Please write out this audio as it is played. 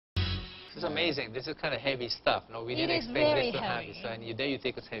This is amazing. This is kind of heavy stuff. No, we didn't expect this to happen. So, and there you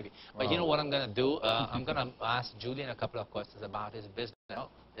think it's heavy. But you know what I'm going to do? I'm going to ask Julien a couple of questions about his business,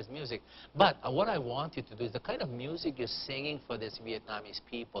 his music. But what I want you to do is the kind of music you're singing for this Vietnamese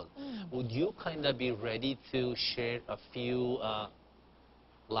people. Would you kind of be ready to share a few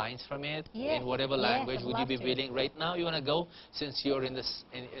lines from it in whatever language? Would you be willing right now? You want to go since you're in this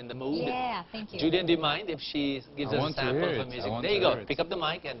in the mood? Yeah, thank you. Julien, do you mind if she gives us a sample of music? There you go. Pick up the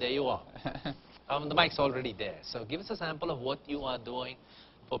mic and there you are. The mic's already there. So give us a sample of what you are doing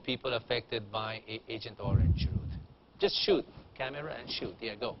for people affected by Agent Orange, Ruth. Just shoot. Camera and shoot.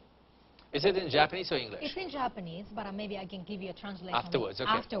 Here, go. Is it in Japanese or English? It's in Japanese, but maybe I can give you a translation afterwards.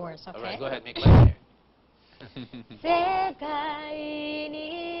 Okay. Afterwards, okay. All right, go ahead. Make my hair. 世界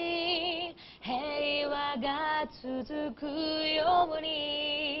に平和が続くよう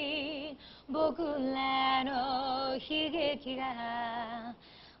に僕らの悲劇が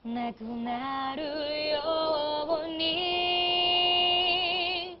なくなるよう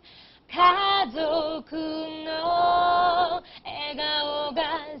に家族の笑顔が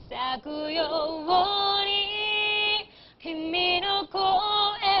咲くように君の声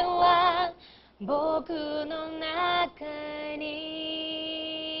は僕の中に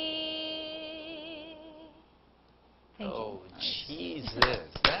Oh, Jesus,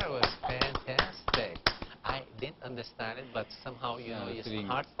 that was fantastic. I didn't understand it, but somehow, you know, your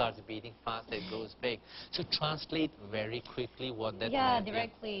heart starts beating fast, it goes big. So translate very quickly what that meant.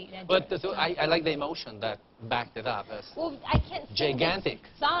 Directly. But so I like the emotion that backed it up. Well, I can't sing this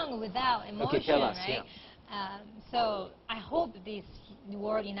song without emotion, okay, tell us, right? So I hope this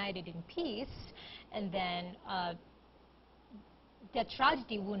world united in peace, and then the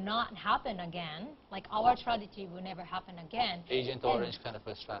tragedy will not happen again. Like our tragedy will never happen again. Agent Orange kind of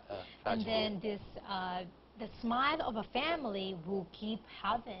a tragedy. And then this, the smile of a family will keep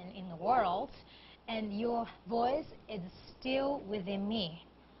happening in the world, and your voice is still within me,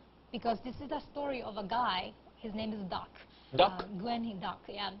 because this is the story of a guy. His name is Duck. Duck. Duck.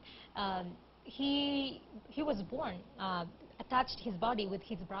 Yeah. He was born, attached his body with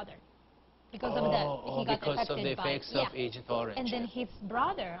his brother. Because of the, he got because of the effects of Agent Orange. And then his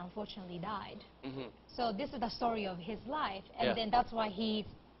brother, unfortunately, died. So this is the story of his life. And then that's why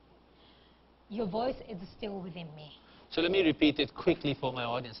your voice is still within me. So let me repeat it quickly for my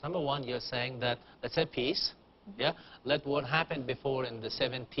audience. Number one, you're saying that let's have peace. Yeah? Let what happened before in the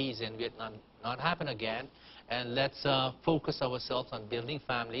 70s in Vietnam not happen again. And let's focus ourselves on building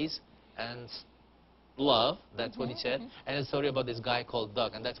families and love, that's what he said, and a story about this guy called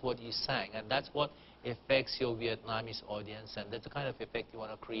Doug, and that's what you sang, and that's what affects your Vietnamese audience, and that's the kind of effect you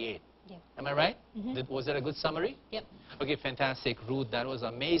want to create. Am I right? Was that a good summary? Yep. Okay, fantastic, Ruth, that was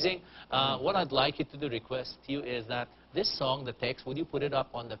amazing. What I'd like you to do, request you, is that this song, the text, would you put it up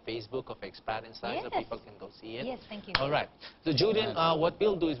on the Facebook of ExPat InSights so people can go see it? Yes, thank you. All right. So, Julien, what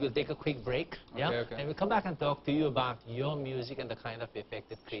we'll do is we'll take a quick break, and we'll come back and talk to you about your music and the kind of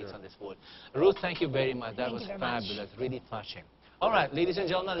effect it creates on this world. Ruth, thank you very much. That was fabulous, really touching. All right, ladies and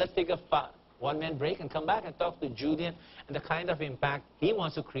gentlemen, let's take a one-man break and come back and talk to Julien and the kind of impact he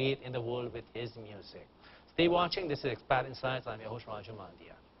wants to create in the world with his music. Stay watching. This is ExPat InSights. I'm your host, Raju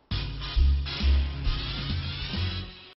Mandhyan.